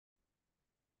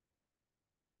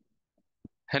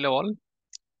Hello all,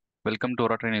 welcome to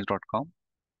RTF.com.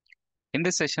 In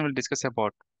this session, we'll discuss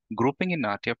about grouping in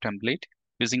RTF template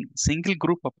using single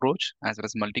group approach as well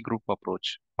as multi-group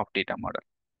approach of data model.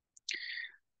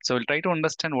 So we'll try to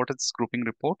understand what is this grouping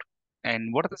report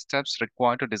and what are the steps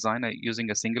required to design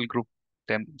using a single group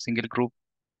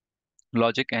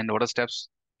logic, and what are steps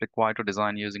required to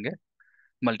design using a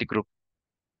multi-group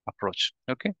approach.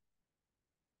 Okay.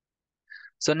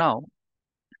 So now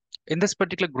in this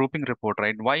particular grouping report,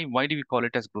 right? Why do we call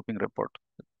it as grouping report?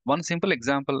 One simple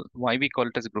example why we call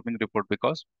it as a grouping report,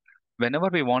 because whenever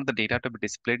we want the data to be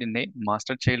displayed in a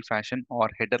master child fashion or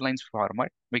header lines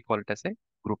format, we call it as a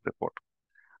group report.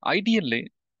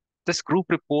 Ideally, this group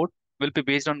report will be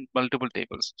based on multiple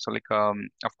tables. So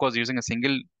of course, using a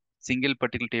single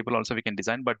particular table also we can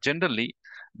design, but generally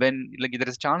when like there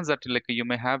is a chance that like you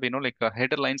may have like a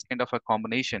header lines kind of a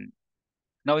combination.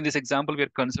 Now in this example, we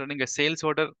are considering a sales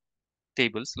order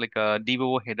tables like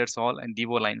DVO headers all and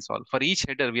DVO lines all. For each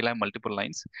header, we'll have multiple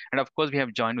lines, and of course we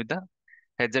have joined with the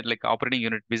heads at like operating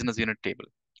unit, business unit table.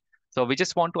 So we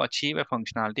just want to achieve a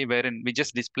functionality wherein we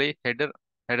just display header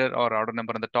or order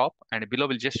number on the top, and below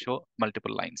will just show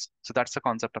multiple lines. So that's the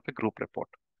concept of a group report.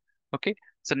 Okay.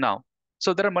 So now,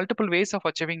 so there are multiple ways of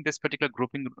achieving this particular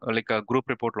grouping, like a group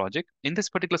report logic. In this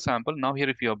particular sample, now here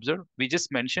if you observe, we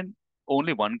just mentioned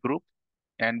only one group,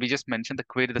 and we just mentioned the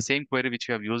query, the same query which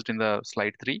we have used in the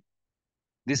slide 3.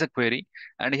 This is a query,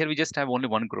 and here we just have only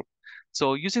one group.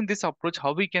 So using this approach,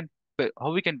 how we can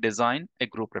design a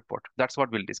group report, that's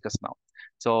what we'll discuss now.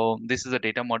 So this is a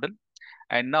data model,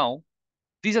 and now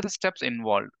these are the steps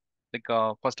involved.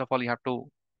 Like first of all, you have to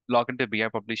log into BI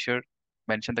Publisher,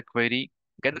 mention the query,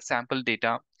 get the sample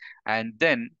data, and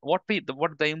then what the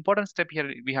important step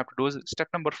here we have to do is step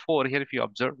number 4. Here, if you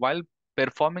observe, while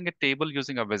performing a table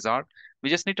using a wizard, we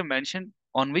just need to mention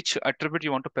on which attribute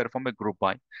you want to perform a group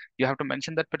by. You have to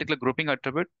mention that particular grouping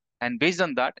attribute, and based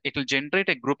on that, it will generate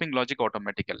a grouping logic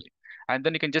automatically. And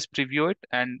then you can just preview it,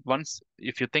 and once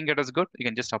if you think it is good, you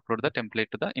can just upload the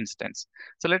template to the instance.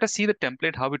 So let us see the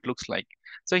template, how it looks like.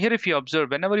 So here, if you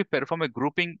observe, whenever you perform a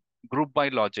group by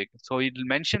logic, so it will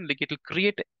mention like it will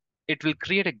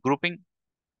create a grouping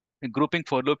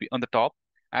for loop on the top,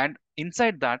 and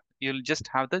inside that you'll just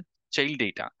have the child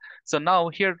data. So now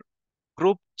here,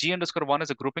 group G underscore one is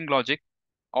a grouping logic.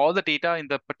 All the data in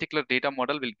the particular data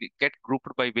model will get grouped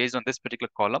by based on this particular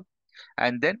column,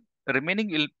 and then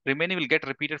remaining will get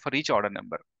repeated for each order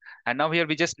number. And now here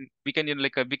we can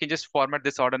we can just format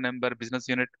this order number business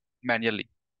unit manually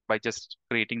by just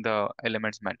creating the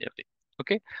elements manually.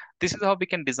 Okay, this is how we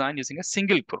can design using a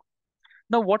single group.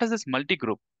 Now what is this multi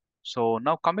group? So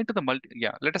now coming to the multi,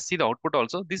 yeah, let us see the output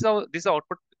also. This is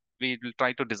output we will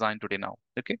try to design today now.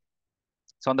 Okay,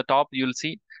 so on the top, you'll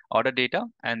see order data,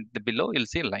 and the below you'll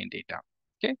see line data.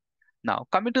 Okay. Now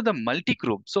coming to the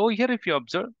multi-group. So here, if you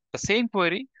observe the same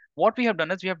query, what we have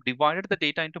done is we have divided the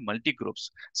data into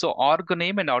multi-groups. So org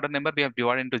name and order number we have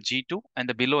divided into G2, and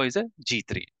the below is a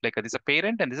G3. Like this is a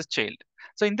parent and this is child.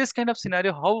 So in this kind of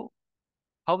scenario, how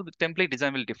the template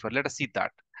design will differ. Let us see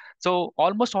that. So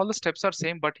almost all the steps are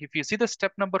same, but if you see the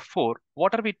step number 4,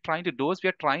 what are we trying to do is we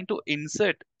are trying to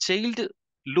insert child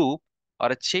loop or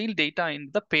a child data in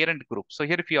the parent group. So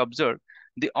here, if you observe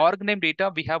the org name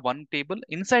data, we have one table.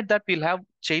 Inside that, we'll have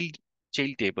child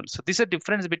table. So this is a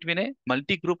difference between a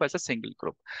multi-group as a single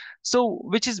group. So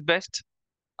which is best?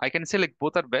 I can say like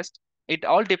both are best. It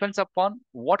all depends upon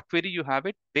what query you have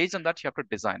it. Based on that, you have to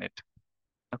design it.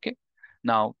 Okay.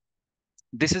 Now,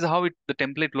 this is how the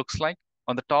template looks like.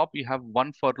 On the top, you have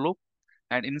one for loop,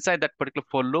 and inside that particular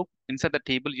for loop, inside the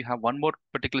table, you have one more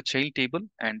particular child table,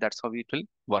 and that's how it will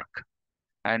work.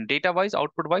 And data wise,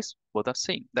 output wise, both are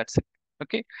same. That's it.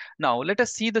 Okay. Now let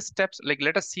us see the steps. Like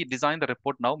let us see design the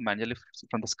report now manually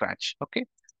from the scratch. Okay.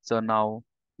 So now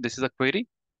this is a query.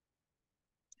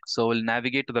 So we'll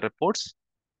navigate to the reports.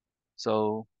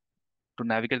 So to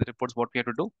navigate the reports, what we have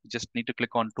to do, we just need to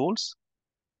click on tools,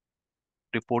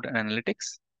 report and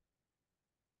analytics,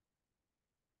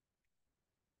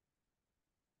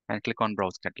 and click on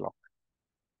browse catalog.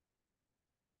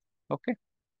 Okay.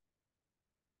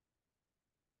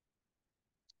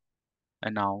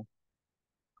 And now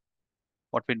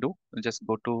what we do, we'll just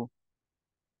go to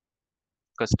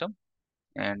custom,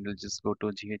 and we'll just go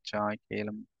to GHI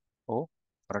KLMO for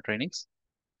our trainings.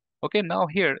 Okay, now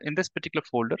here in this particular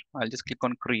folder, I'll just click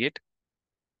on create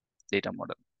data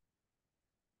model.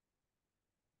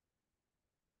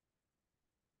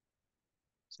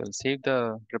 So I'll save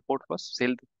the report first.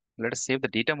 Let us save the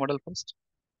data model first.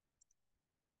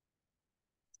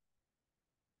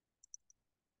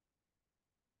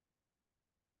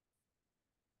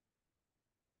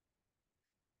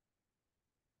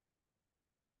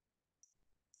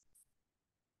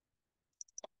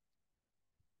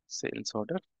 sales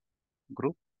order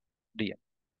group DM.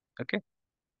 Okay,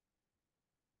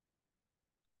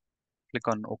 click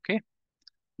on OK.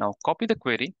 Now copy the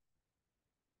query.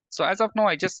 So as of now,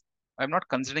 I'm not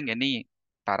considering any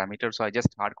parameters. So I just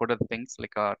hard coded things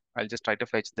like I'll just try to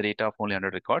fetch the data of only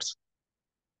 100 records.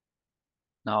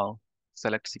 Now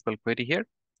select SQL query here,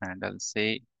 and I'll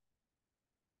say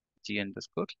G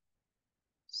underscore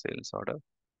sales order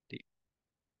D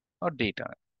or data.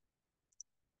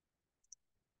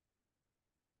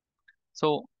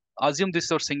 So assume this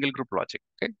is our single group logic.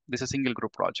 Okay, this is a single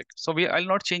group project. So I'll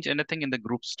not change anything in the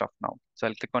group stuff now. So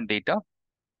I'll click on data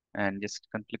and just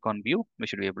click on view. We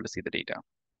should be able to see the data.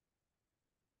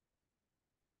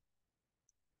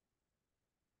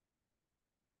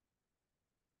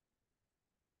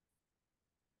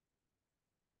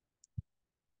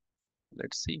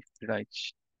 Let's see.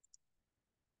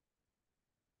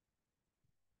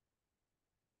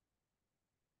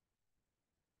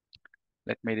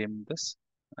 Let me remove this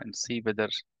and see whether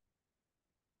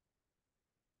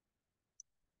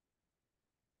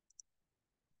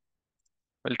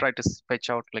we'll try to fetch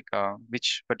out like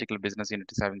which particular business unit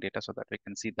is having data so that we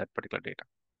can see that particular data.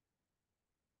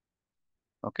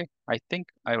 Okay, I think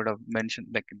I would have mentioned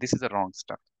like this is the wrong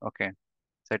stuff. Okay,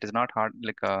 so it is not hard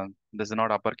like this is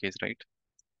not uppercase, right?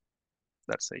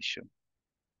 That's the issue.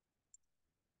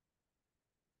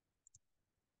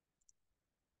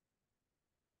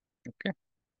 Okay,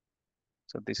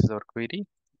 so this is our query.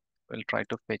 We'll try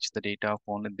to fetch the data of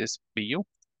only this BU.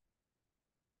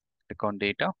 Click on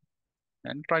data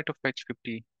and try to fetch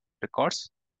 50 records.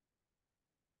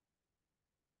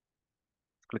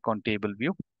 Click on table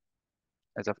view.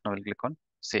 As of now, we'll click on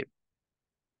save.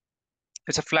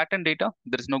 It's a flattened data.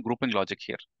 There is no grouping logic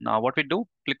here. Now what we do,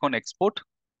 click on export.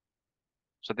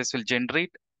 So this will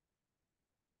generate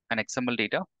an XML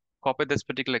data. Copy this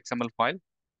particular XML file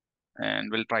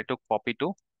and we'll try to copy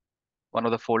to one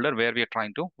of the folder where we are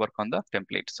trying to work on the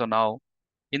template. So now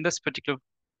in this particular,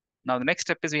 now the next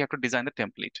step is we have to design the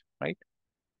template, right?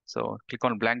 So click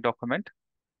on blank document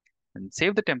and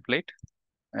save the template.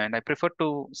 And I prefer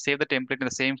to save the template in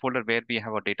the same folder where we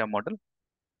have our data model.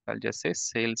 I'll just say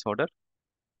sales order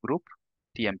group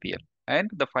TMPL and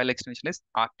the file extension is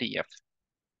RTF.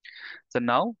 So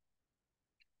now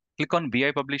click on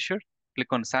BI publisher, click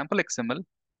on sample XML,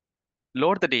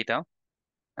 load the data,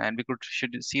 and we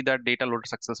should see that data loaded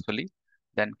successfully.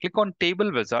 Then click on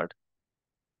table wizard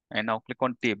and now click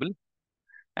on table.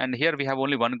 And here we have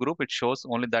only one group. It shows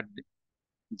only that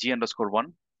G underscore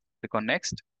one. Click on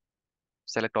next.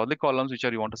 Select all the columns which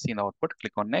are you want to see in the output.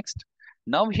 Click on next.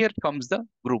 Now here comes the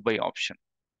group by option.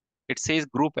 It says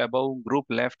group above, group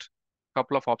left.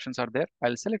 Couple of options are there.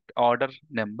 I'll select order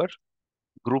number,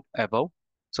 group above,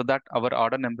 so that our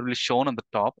order number will be shown on the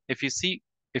top. If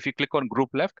you click on group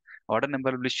left, order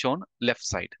number will be shown left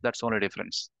side. That's the only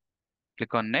difference.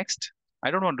 Click on next.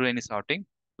 I don't want to do any sorting.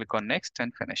 Click on next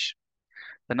and finish.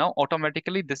 So now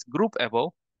automatically this group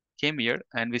above came here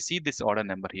and we see this order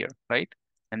number here, right?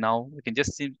 And now we can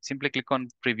just simply click on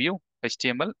preview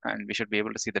HTML and we should be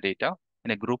able to see the data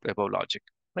in a group above logic,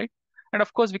 right? And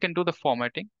of course we can do the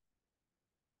formatting.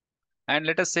 And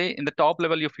let us say in the top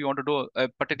level, if you want to do a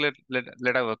particular let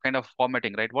have a kind of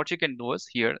formatting, right? What you can do is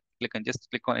here, just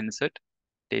click on insert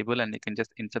table and you can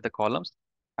just insert the columns.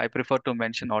 I prefer to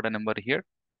mention order number here.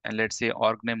 And let's say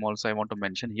org name also I want to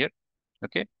mention here.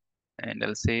 Okay. And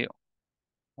I'll say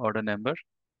order number,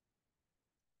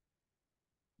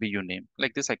 BU name.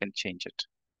 Like this, I can change it.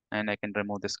 And I can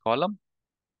remove this column.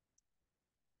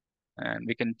 And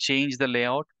we can change the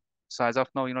layout. So as of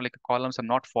now, like columns are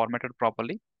not formatted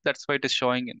properly. That's why it is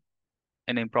showing in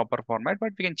an improper format,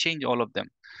 but we can change all of them.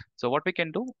 So what we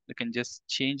can do, we can just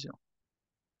change.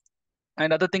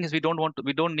 And other thing is we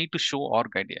don't need to show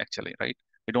org ID actually, right?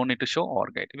 We don't need to show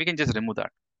org ID. We can just remove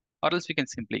that or else we can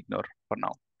simply ignore for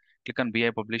now. Click on BI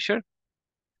publisher,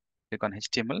 click on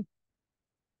HTML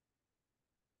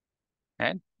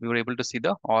and we were able to see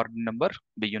the org number,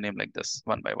 BU name like this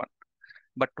one by one.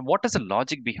 But what is the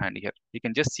logic behind here? You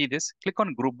can just see this, click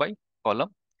on group by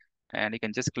column and you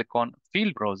can just click on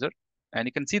field browser and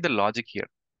you can see the logic here.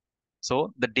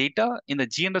 So the data in the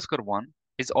G underscore one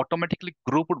is automatically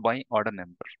grouped by order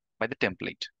number by the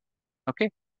template. Okay.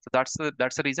 So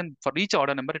that's the reason for each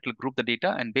order number, it will group the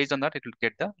data and based on that, it will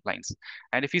get the lines.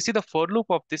 And if you see the for loop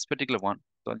of this particular one,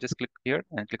 so I'll just click here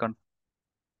and click on,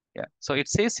 yeah. So it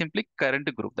says simply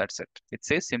current group. That's it. It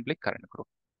says simply current group.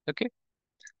 Okay.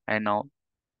 And now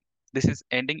this is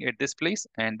ending at this place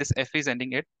and this F is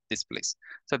ending at this place.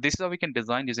 So this is how we can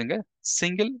design using a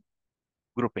single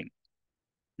grouping.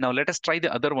 Now let us try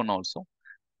the other one also.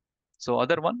 So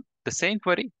other one, the same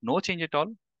query, no change at all.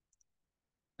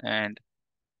 And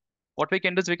what we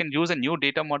can do is we can use a new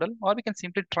data model, or we can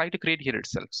simply try to create here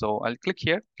itself. So I'll click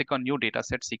here, click on new data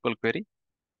set SQL query,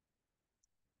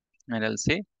 and I'll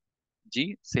say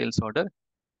G sales order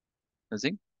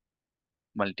using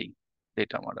multi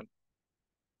data model,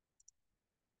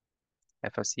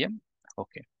 FSCM.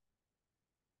 Okay,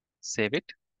 save it.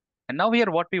 And now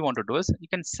here what we want to do is you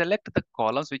can select the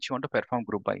columns which you want to perform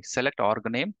group by. Select org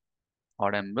name,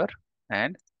 order number,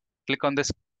 and click on this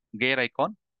gear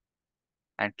icon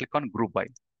and click on group by.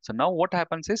 So now what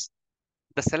happens is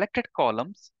the selected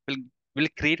columns will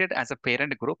create it as a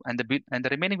parent group, and the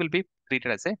remaining will be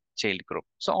treated as a child group.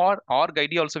 So or org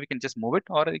ID also we can just move it,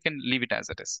 or you can leave it as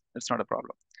it is. It's not a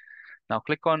problem. Now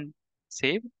click on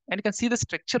save, and you can see the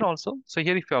structure also. So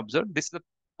here if you observe,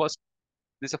 first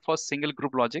this is the first single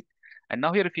group logic, and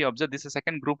now here if you observe, this is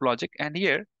second group logic, and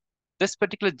here this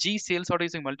particular G sales order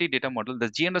using multi-data model, the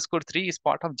G underscore 3 is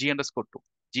part of G underscore 2.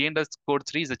 G underscore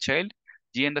 3 is a child,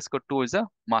 G underscore 2 is a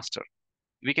master.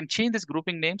 We can change these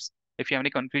grouping names if you have any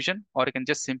confusion, or you can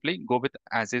just simply go with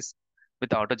as is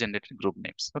with auto-generated group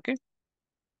names. Okay.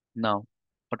 Now,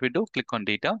 what we do, click on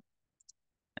data,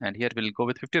 and here we'll go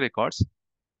with 50 records,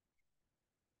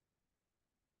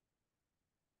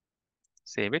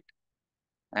 save it,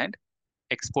 and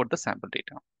export the sample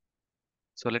data.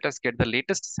 So let us get the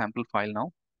latest sample file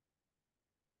now.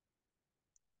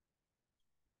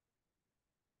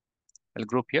 I'll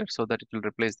group here so that it will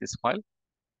replace this file.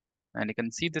 And you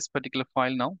can see this particular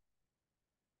file now.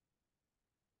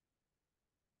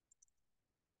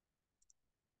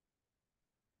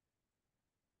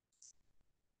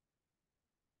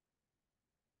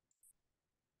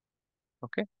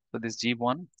 Okay. So this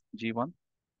G1, G1,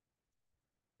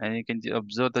 and you can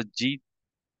observe the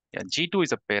G2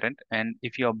 is a parent. And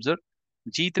if you observe,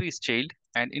 G3 is child.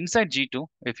 And inside G2,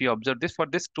 if you observe this, for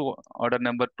this two order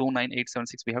number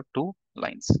 29876, we have two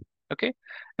lines. Okay.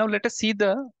 Now let us see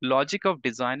the logic of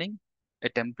designing a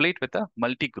template with a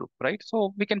multi-group, right?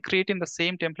 So we can create in the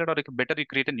same template, or better you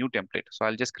create a new template. So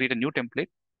I'll just create a new template,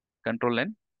 Control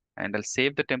N, and I'll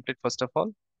save the template first of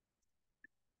all.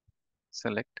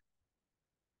 Select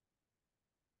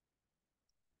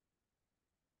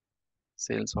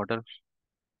sales order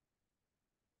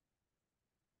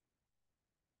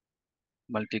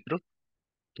multi-group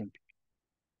template.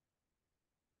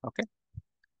 Okay.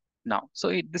 Now, so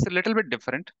this is a little bit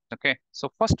different. Okay.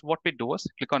 So first what we do is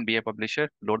click on BI Publisher,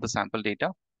 load the sample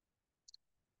data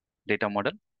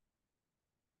model.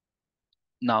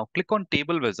 Now click on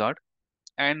table wizard,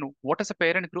 and what is a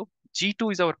parent group?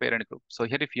 G2 is our parent group. So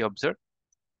here if you observe,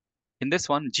 in this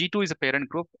one, G2 is a parent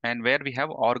group, and where we have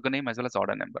org name as well as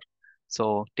order number.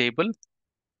 So table,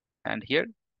 and here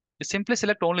you simply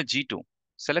select only G2.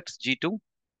 Select G2,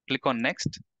 click on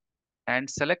next, and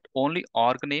select only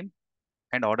org name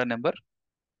and order number.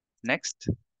 Next.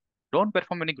 Don't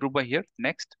perform any group by here.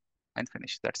 Next, and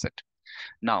finish. That's it.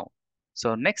 Now,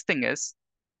 so next thing is,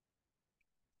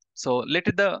 so let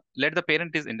the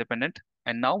parent is independent.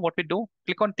 And now what we do,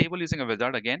 click on table using a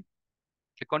wizard again.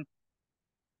 Click on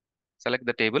select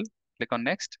the table, click on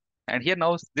next. And here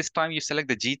now this time you select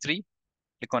the G3,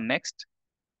 click on next,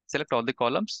 select all the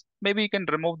columns. Maybe you can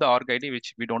remove the org ID,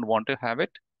 which we don't want to have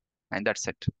it. And that's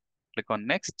it. Click on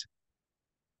next,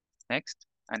 next,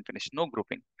 and finish. No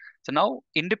grouping. So now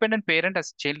independent parent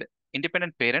as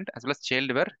well as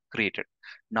child were created.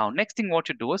 Now next thing what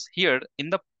you do is here in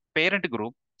the parent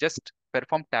group, just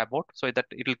perform tab out so that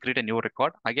it will create a new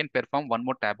record. Again, perform one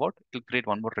more tab out, it will create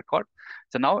one more record.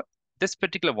 So now this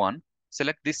particular one,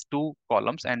 select these two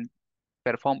columns and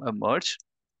perform a merge.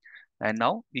 And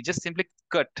now we just simply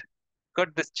cut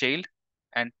this child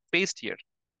and paste here.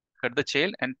 Cut the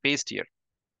child and paste here.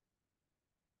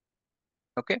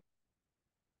 Okay.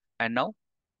 And now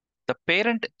the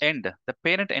parent end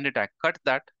tag, cut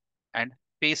that and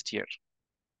paste here.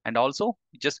 And also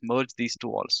just merge these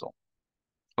two also.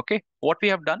 Okay. What we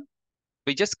have done,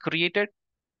 we just created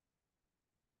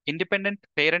independent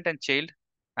parent and child.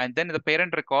 And then in the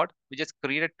parent record, we just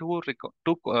created two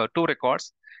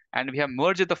records, and we have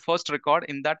merged the first record.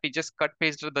 In that, we just cut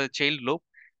pasted the child loop.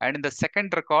 And in the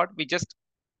second record, we just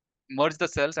merge the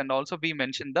cells, and also we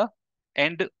mentioned the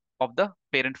end of the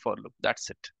parent for loop. That's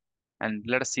it. And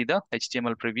let us see the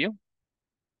HTML preview,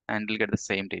 and we'll get the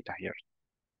same data here.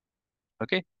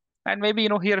 Okay. And maybe,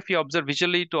 here, if you observe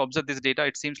visually to observe this data,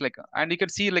 it seems like, and you can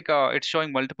see like it's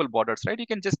showing multiple borders, right? You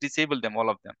can just disable them, all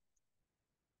of them.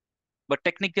 But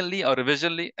technically or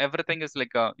visually, everything is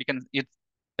like,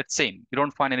 it's same. You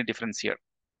don't find any difference here.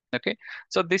 Okay,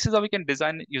 so this is how we can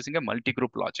design using a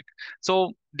multi-group logic.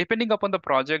 So depending upon the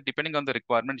project, depending on the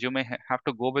requirement, you may have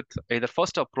to go with either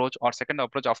first approach or second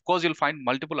approach. Of course, you'll find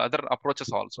multiple other approaches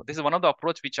also. This is one of the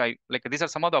approach which I like. These are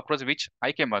some of the approaches which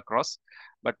I came across,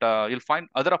 but you'll find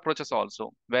other approaches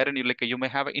also, wherein you may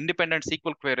have independent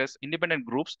SQL queries, independent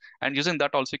groups, and using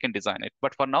that also you can design it.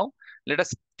 But for now, let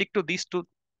us stick to these two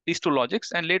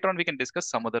logics, and later on we can discuss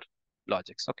some other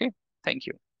logics. Okay, thank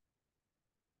you.